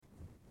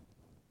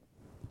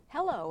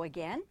Hello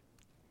again.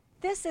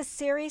 This is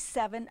Series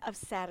 7 of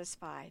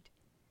Satisfied.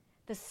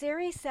 The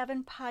Series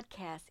 7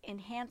 podcast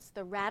enhanced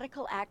the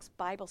Radical Acts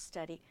Bible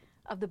study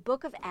of the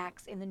book of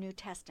Acts in the New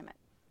Testament.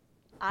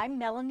 I'm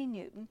Melanie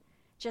Newton,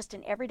 just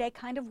an everyday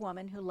kind of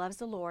woman who loves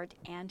the Lord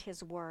and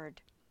His Word.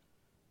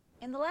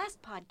 In the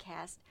last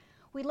podcast,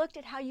 we looked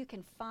at how you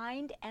can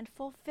find and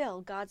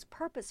fulfill God's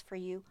purpose for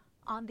you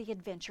on the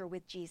adventure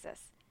with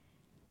Jesus.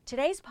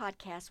 Today's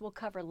podcast will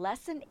cover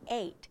Lesson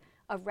 8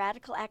 of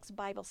Radical Acts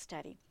Bible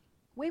Study.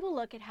 We will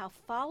look at how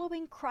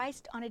following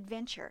Christ on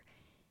adventure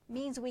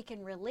means we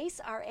can release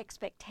our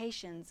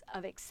expectations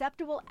of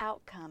acceptable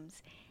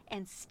outcomes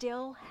and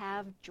still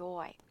have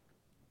joy.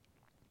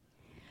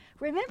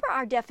 Remember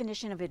our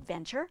definition of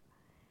adventure?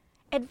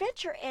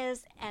 Adventure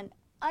is an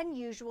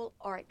unusual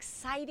or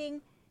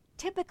exciting,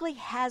 typically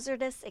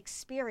hazardous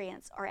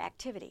experience or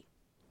activity.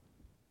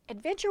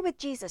 Adventure with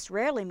Jesus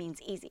rarely means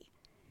easy.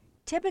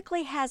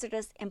 Typically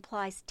hazardous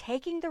implies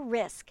taking the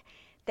risk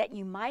that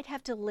you might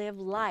have to live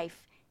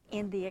life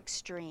in the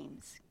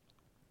extremes.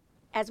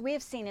 As we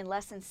have seen in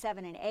Lessons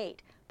 7 and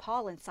 8,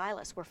 Paul and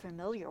Silas were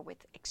familiar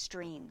with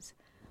extremes.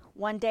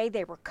 One day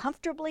they were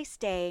comfortably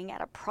staying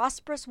at a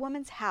prosperous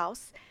woman's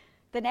house.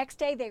 The next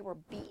day they were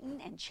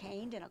beaten and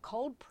chained in a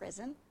cold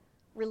prison,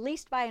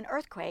 released by an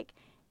earthquake,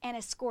 and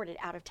escorted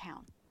out of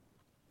town.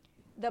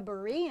 The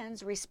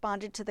Bereans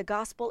responded to the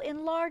gospel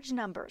in large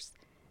numbers.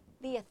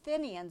 The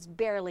Athenians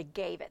barely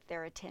gave it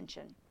their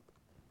attention.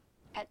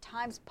 At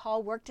times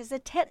Paul worked as a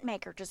tent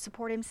maker to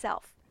support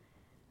himself.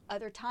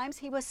 Other times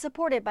he was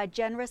supported by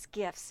generous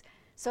gifts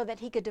so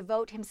that he could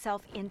devote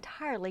himself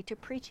entirely to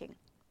preaching.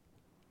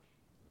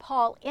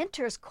 Paul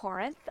enters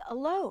Corinth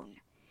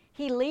alone.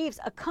 He leaves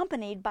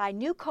accompanied by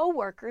new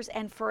co-workers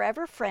and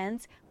forever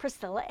friends,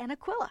 Priscilla and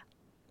Aquila.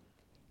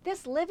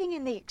 This living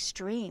in the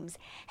extremes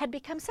had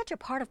become such a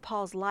part of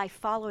Paul's life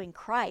following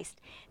Christ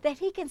that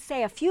he can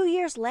say a few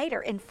years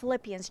later in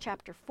Philippians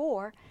chapter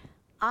 4,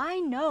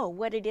 I know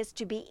what it is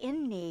to be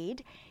in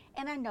need,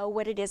 and I know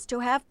what it is to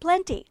have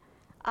plenty.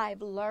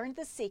 I've learned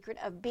the secret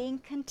of being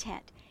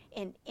content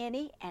in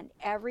any and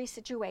every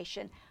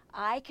situation.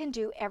 I can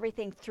do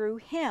everything through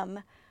Him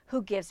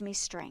who gives me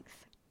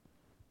strength.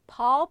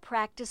 Paul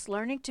practiced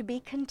learning to be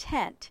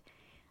content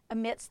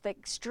amidst the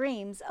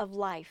extremes of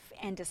life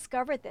and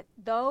discovered that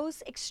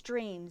those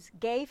extremes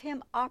gave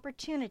him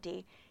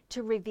opportunity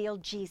to reveal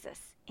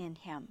Jesus in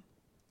him.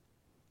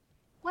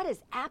 What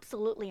is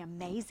absolutely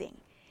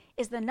amazing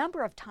is the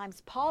number of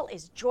times Paul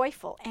is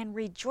joyful and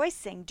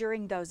rejoicing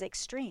during those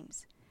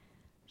extremes.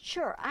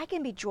 Sure, I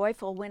can be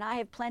joyful when I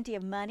have plenty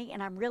of money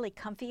and I'm really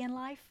comfy in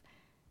life,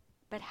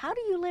 but how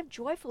do you live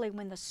joyfully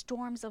when the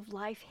storms of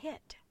life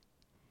hit?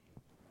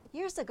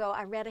 Years ago,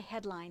 I read a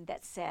headline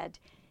that said,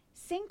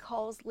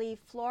 sinkholes leave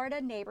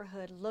Florida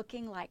neighborhood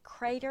looking like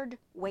cratered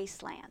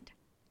wasteland.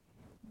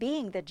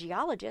 Being the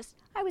geologist,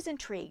 I was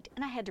intrigued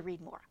and I had to read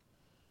more.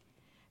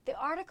 The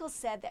article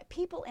said that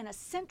people in a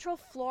central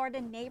Florida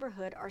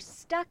neighborhood are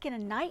stuck in a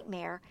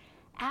nightmare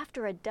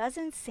after a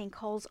dozen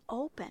sinkholes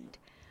opened,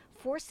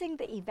 forcing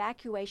the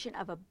evacuation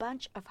of a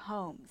bunch of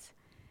homes.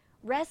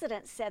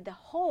 Residents said the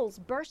holes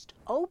burst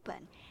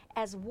open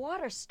as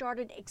water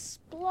started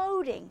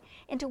exploding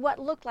into what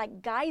looked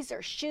like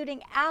geysers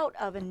shooting out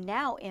of a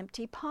now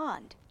empty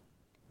pond.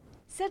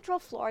 Central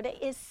Florida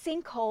is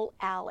Sinkhole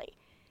Alley,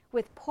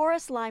 with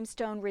porous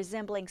limestone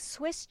resembling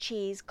Swiss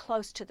cheese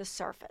close to the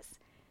surface.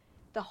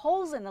 The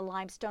holes in the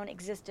limestone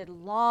existed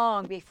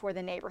long before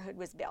the neighborhood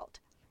was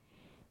built.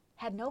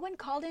 Had no one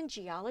called in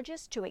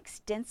geologists to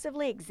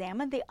extensively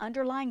examine the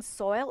underlying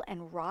soil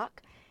and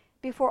rock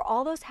before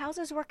all those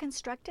houses were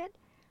constructed?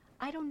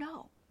 I don't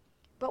know.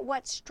 But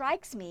what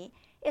strikes me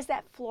is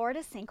that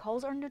Florida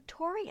sinkholes are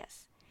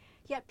notorious,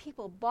 yet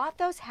people bought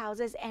those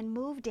houses and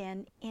moved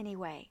in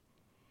anyway.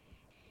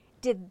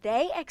 Did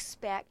they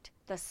expect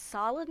the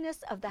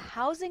solidness of the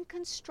housing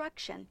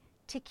construction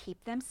to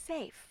keep them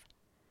safe?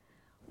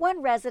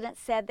 One resident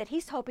said that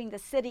he's hoping the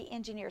city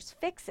engineers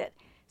fix it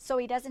so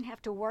he doesn't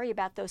have to worry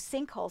about those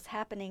sinkholes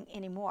happening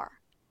anymore.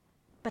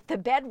 But the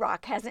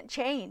bedrock hasn't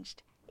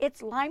changed.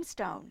 It's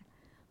limestone.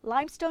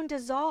 Limestone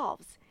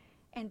dissolves,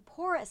 and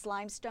porous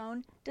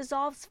limestone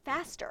dissolves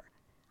faster.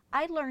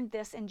 I learned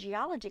this in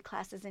geology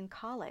classes in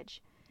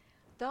college.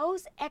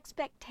 Those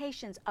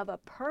expectations of a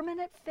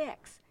permanent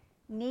fix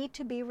need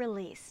to be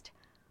released,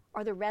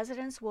 or the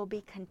residents will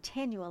be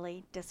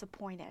continually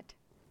disappointed.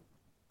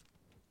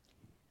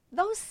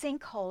 Those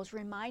sinkholes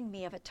remind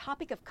me of a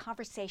topic of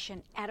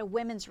conversation at a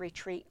women's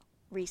retreat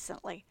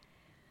recently.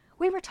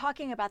 We were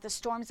talking about the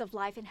storms of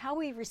life and how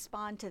we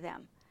respond to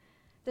them.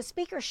 The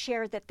speaker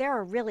shared that there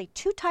are really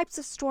two types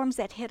of storms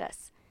that hit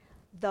us,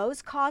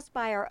 those caused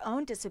by our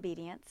own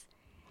disobedience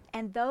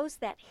and those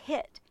that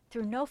hit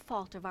through no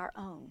fault of our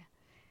own.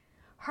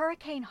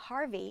 Hurricane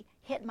Harvey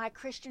hit my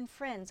Christian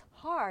friends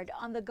hard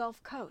on the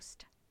Gulf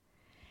Coast.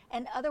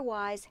 An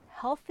otherwise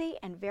healthy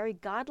and very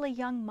godly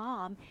young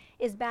mom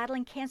is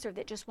battling cancer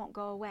that just won't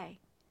go away.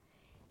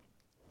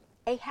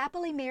 A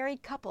happily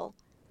married couple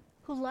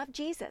who love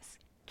Jesus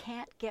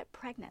can't get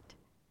pregnant.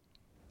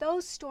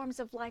 those storms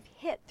of life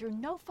hit through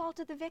no fault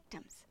of the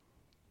victims.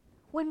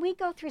 When we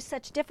go through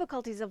such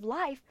difficulties of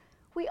life,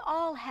 we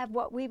all have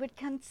what we would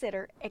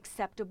consider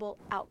acceptable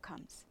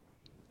outcomes,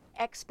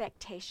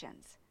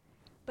 expectations.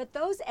 But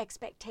those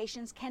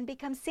expectations can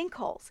become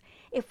sinkholes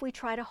if we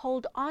try to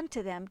hold on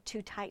to them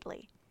too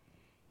tightly.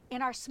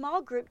 In our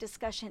small group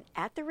discussion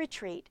at the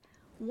retreat,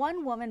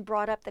 one woman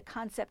brought up the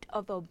concept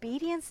of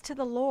obedience to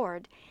the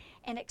Lord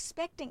and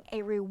expecting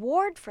a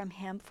reward from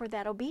Him for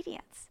that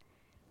obedience.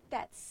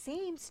 That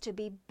seems to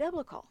be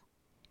biblical.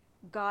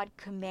 God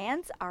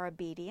commands our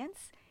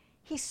obedience.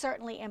 He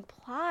certainly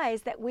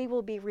implies that we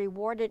will be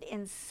rewarded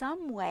in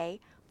some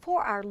way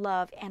for our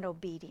love and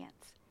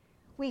obedience.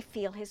 We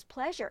feel His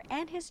pleasure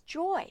and His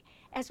joy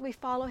as we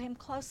follow Him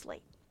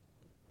closely.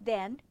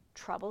 Then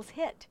troubles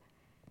hit.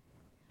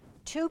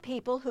 Two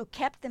people who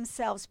kept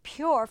themselves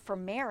pure for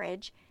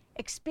marriage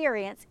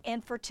experience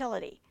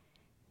infertility.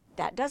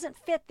 That doesn't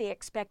fit the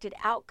expected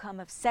outcome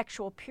of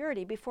sexual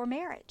purity before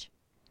marriage.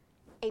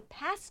 A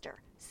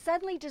pastor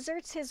suddenly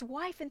deserts his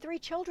wife and 3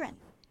 children.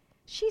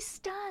 She's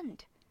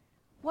stunned.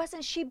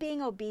 Wasn't she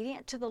being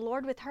obedient to the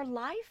Lord with her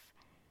life?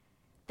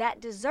 That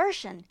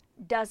desertion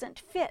doesn't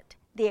fit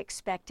the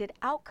expected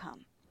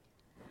outcome.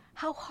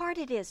 How hard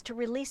it is to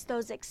release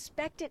those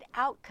expected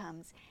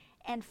outcomes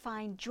and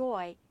find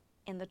joy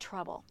in the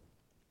trouble.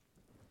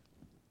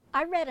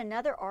 I read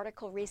another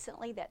article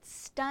recently that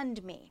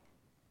stunned me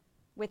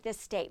with this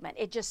statement.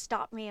 It just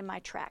stopped me in my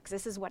tracks.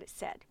 This is what it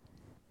said.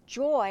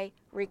 Joy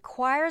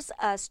requires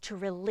us to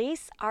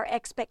release our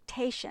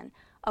expectation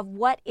of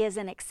what is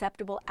an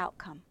acceptable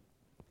outcome.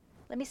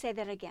 Let me say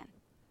that again.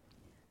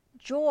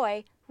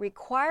 Joy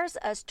requires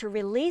us to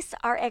release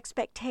our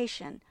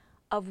expectation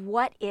of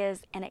what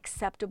is an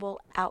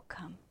acceptable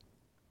outcome.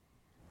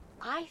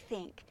 I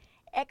think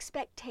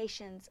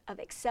expectations of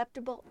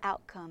acceptable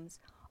outcomes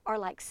are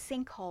like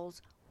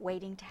sinkholes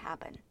waiting to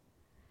happen.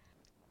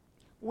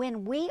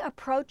 When we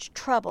approach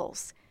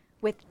troubles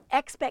with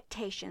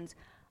expectations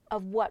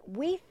of what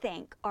we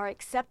think are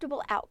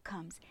acceptable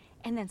outcomes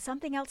and then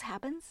something else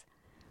happens,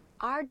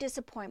 our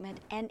disappointment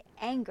and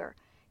anger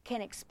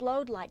can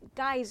explode like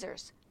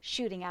geysers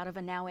shooting out of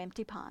a now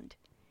empty pond.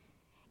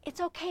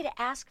 It's okay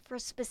to ask for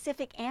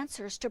specific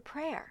answers to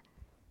prayer,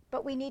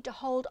 but we need to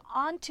hold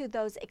on to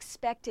those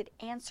expected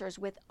answers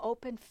with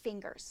open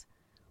fingers.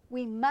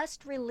 We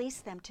must release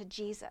them to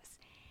Jesus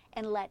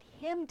and let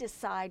Him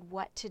decide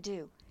what to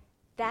do.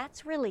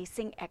 That's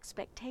releasing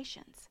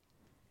expectations.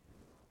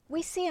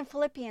 We see in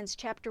Philippians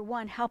chapter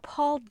 1 how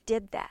Paul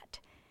did that.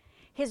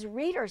 His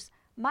readers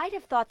might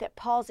have thought that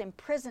Paul's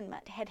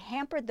imprisonment had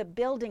hampered the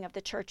building of the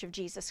Church of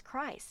Jesus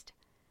Christ.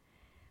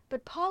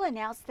 But Paul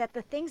announced that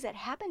the things that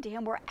happened to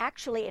him were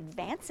actually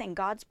advancing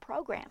God's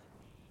program.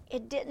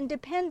 It didn't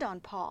depend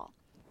on Paul.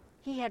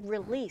 He had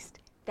released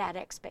that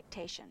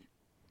expectation.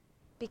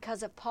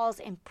 Because of Paul's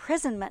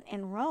imprisonment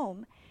in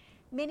Rome,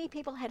 many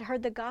people had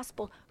heard the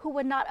gospel who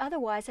would not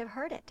otherwise have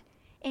heard it,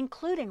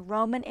 including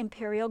Roman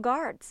imperial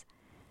guards.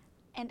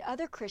 And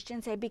other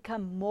Christians had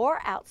become more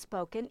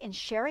outspoken in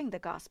sharing the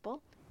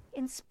gospel,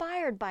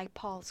 inspired by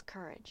Paul's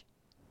courage.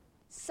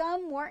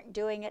 Some weren't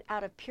doing it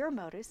out of pure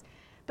motives,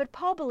 but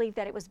Paul believed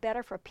that it was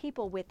better for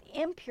people with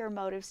impure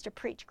motives to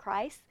preach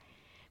Christ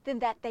than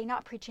that they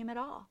not preach Him at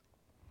all.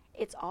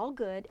 It's all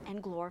good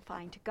and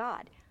glorifying to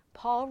God.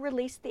 Paul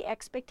released the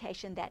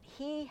expectation that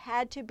he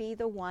had to be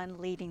the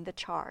one leading the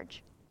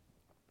charge.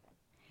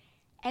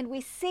 And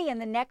we see in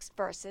the next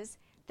verses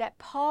that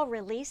Paul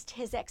released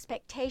his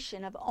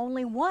expectation of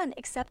only one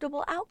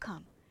acceptable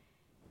outcome.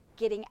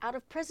 Getting out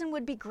of prison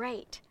would be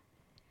great,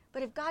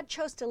 but if God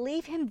chose to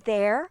leave him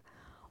there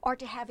or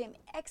to have him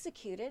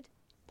executed,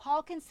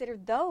 Paul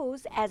considered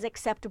those as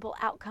acceptable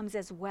outcomes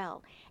as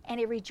well, and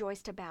he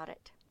rejoiced about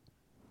it.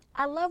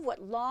 I love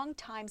what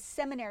longtime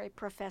seminary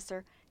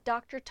professor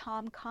Dr.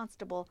 Tom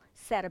Constable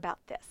said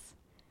about this.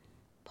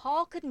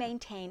 Paul could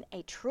maintain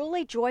a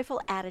truly joyful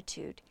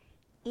attitude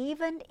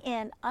even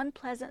in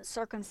unpleasant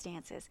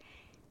circumstances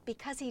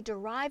because he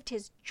derived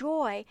his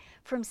joy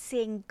from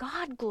seeing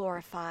God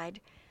glorified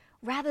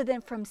rather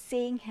than from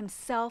seeing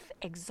himself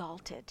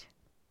exalted.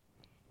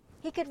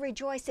 He could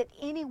rejoice at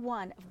any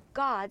one of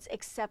God's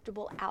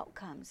acceptable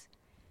outcomes.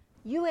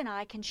 You and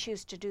I can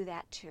choose to do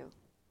that too.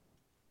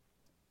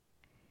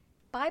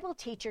 Bible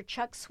teacher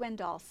Chuck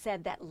Swindoll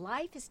said that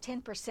life is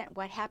 10%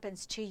 what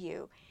happens to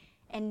you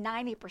and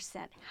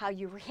 90% how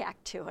you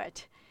react to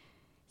it.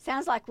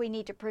 Sounds like we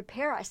need to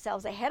prepare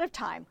ourselves ahead of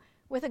time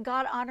with a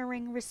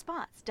God-honoring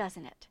response,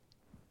 doesn't it?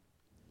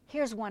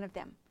 Here's one of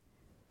them.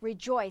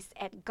 Rejoice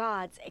at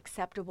God's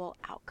acceptable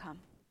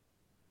outcome.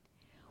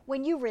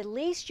 When you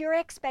release your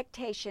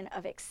expectation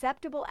of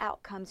acceptable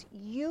outcomes,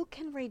 you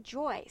can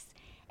rejoice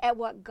at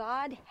what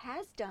God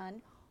has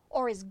done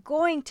or is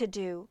going to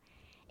do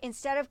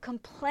instead of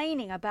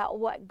complaining about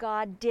what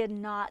God did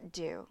not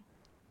do.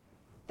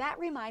 That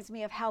reminds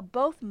me of how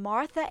both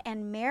Martha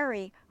and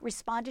Mary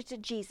responded to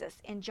Jesus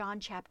in John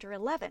chapter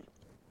 11.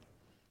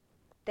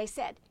 They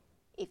said,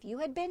 "If you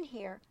had been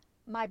here,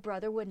 my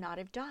brother would not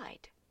have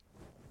died."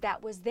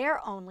 That was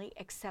their only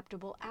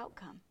acceptable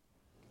outcome.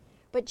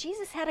 But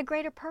Jesus had a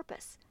greater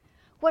purpose.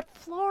 What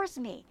floors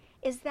me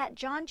is that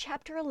John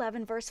chapter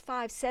 11, verse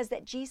 5 says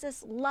that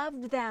Jesus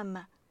loved them.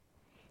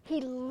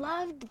 He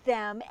loved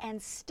them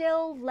and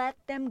still let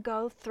them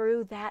go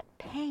through that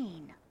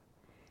pain.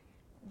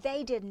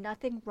 They did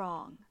nothing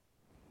wrong.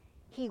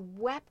 He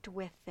wept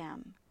with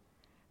them,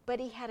 but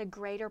he had a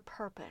greater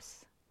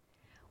purpose.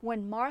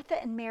 When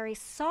Martha and Mary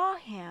saw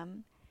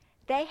him,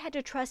 they had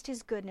to trust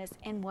his goodness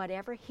in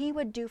whatever he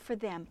would do for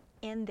them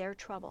in their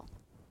trouble.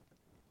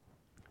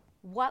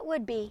 What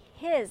would be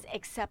his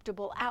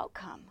acceptable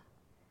outcome?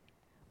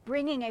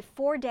 Bringing a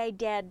 4-day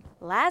dead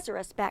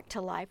Lazarus back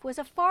to life was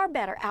a far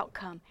better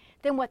outcome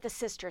than what the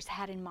sisters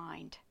had in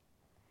mind.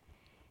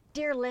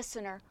 Dear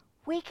listener,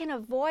 we can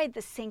avoid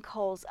the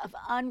sinkholes of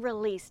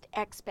unreleased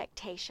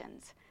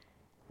expectations.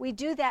 We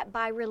do that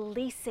by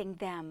releasing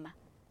them.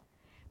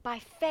 By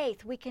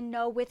faith, we can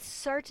know with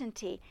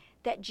certainty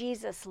that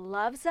Jesus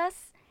loves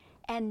us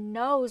and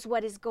knows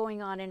what is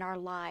going on in our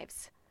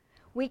lives.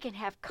 We can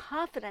have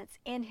confidence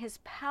in his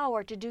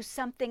power to do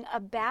something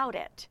about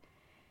it.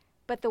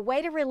 But the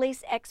way to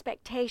release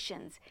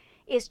expectations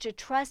is to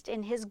trust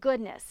in his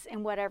goodness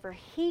in whatever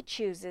he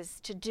chooses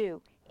to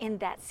do in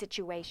that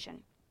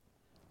situation.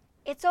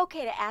 It's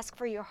okay to ask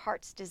for your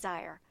heart's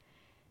desire,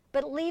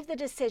 but leave the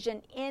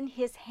decision in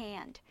his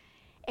hand.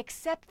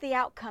 Accept the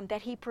outcome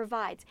that he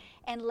provides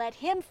and let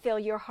him fill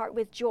your heart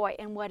with joy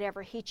in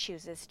whatever he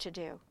chooses to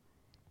do.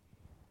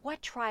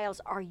 What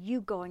trials are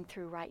you going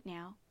through right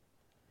now?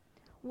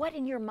 What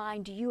in your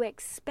mind do you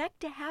expect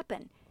to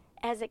happen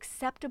as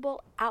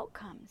acceptable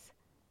outcomes?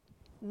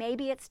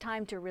 Maybe it's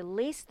time to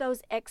release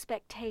those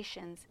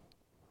expectations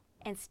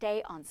and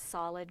stay on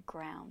solid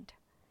ground.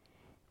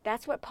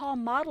 That's what Paul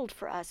modeled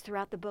for us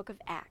throughout the book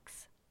of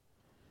Acts.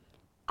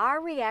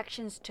 Our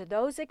reactions to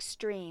those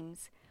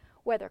extremes,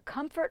 whether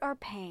comfort or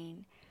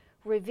pain,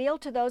 reveal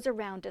to those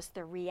around us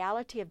the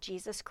reality of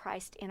Jesus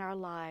Christ in our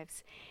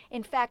lives.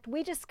 In fact,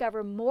 we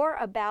discover more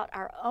about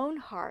our own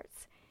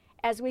hearts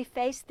as we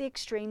face the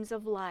extremes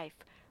of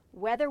life,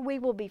 whether we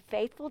will be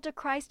faithful to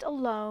Christ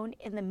alone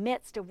in the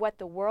midst of what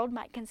the world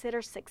might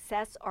consider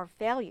success or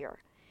failure.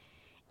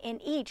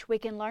 In each, we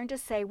can learn to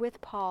say with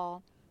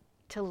Paul,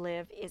 to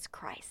live is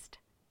Christ.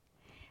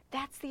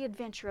 That's the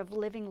adventure of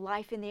living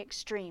life in the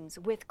extremes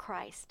with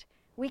Christ.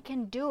 We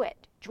can do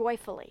it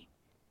joyfully.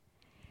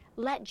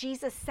 Let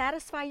Jesus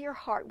satisfy your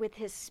heart with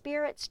his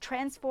Spirit's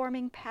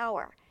transforming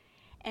power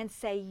and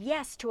say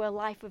yes to a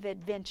life of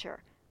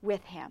adventure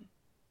with him.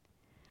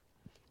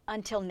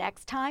 Until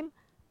next time,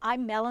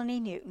 I'm Melanie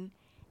Newton,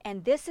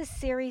 and this is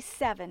Series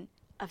 7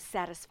 of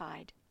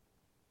Satisfied.